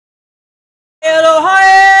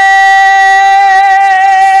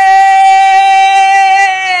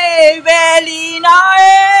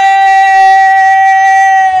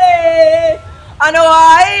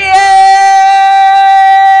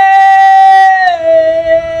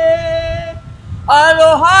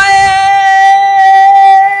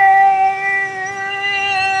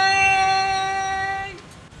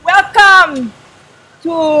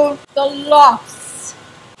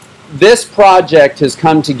This project has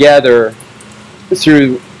come together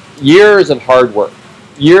through years of hard work,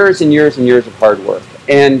 years and years and years of hard work.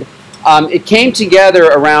 And it came together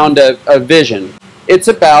around a vision. It's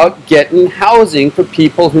about getting housing for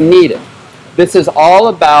people who need it. This is all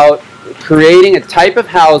about creating a type of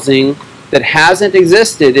housing that hasn't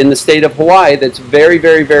existed in the state of Hawaii that's very,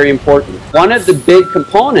 very, very important. One of the big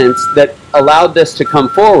components that allowed this to come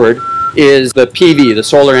forward is the PV, the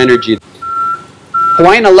solar energy.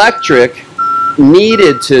 Hawaiian Electric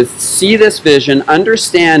needed to see this vision,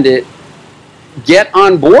 understand it, get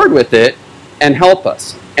on board with it, and help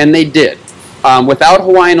us. And they did. Without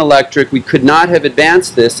Hawaiian Electric, we could not have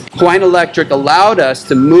advanced this. Hawaiian Electric allowed us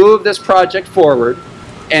to move this project forward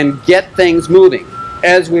and get things moving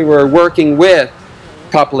as we were working with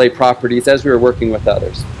Kapolei Properties, as we were working with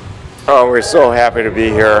others. Oh, we're so happy to be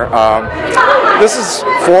here. This is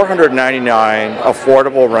 499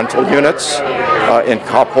 affordable rental units in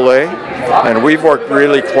Kapolei, and we've worked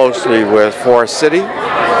really closely with Forest City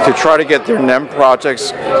to try to get their NEM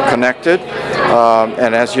projects connected.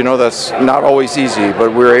 And as you know, that's not always easy, but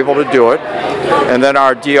we were able to do it. And then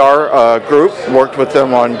our DR group worked with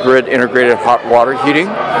them on grid integrated hot water heating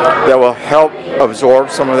that will help absorb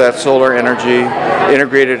some of that solar energy,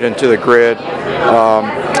 integrate it into the grid.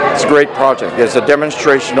 It's a great project. It's a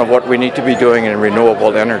demonstration of what we need to be doing in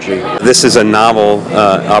renewable energy. This is a novel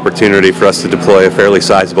opportunity for us to deploy a fairly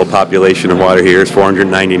sizable population of water heaters,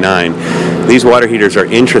 499. These water heaters are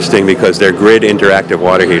interesting because they're grid interactive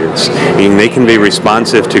water heaters. Meaning they can be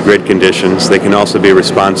responsive to grid conditions. They can also be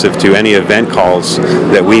responsive to any event calls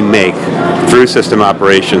that we make through system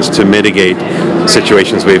operations to mitigate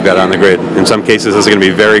situations we've got on the grid. In some cases, this is going to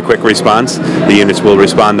be very quick response. The units will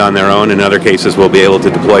respond on their own. In other cases, we'll be able to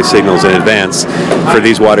deploy signals in advance for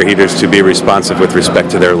these water heaters to be responsive with respect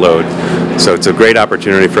to their load. So it's a great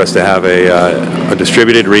opportunity for us to have a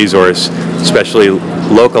distributed resource, especially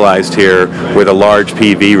localized here with a large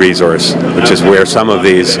PV resource, which is where some of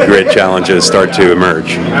these grid challenges start to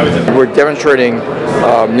emerge. We're demonstrating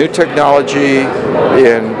new technology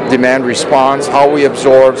in demand response, how we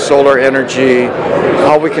absorb solar energy,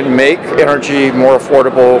 how we can make energy more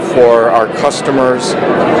affordable for our customers,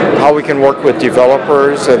 how we can work with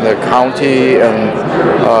developers and the county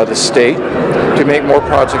and the state to make more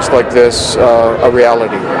projects like this a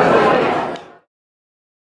reality.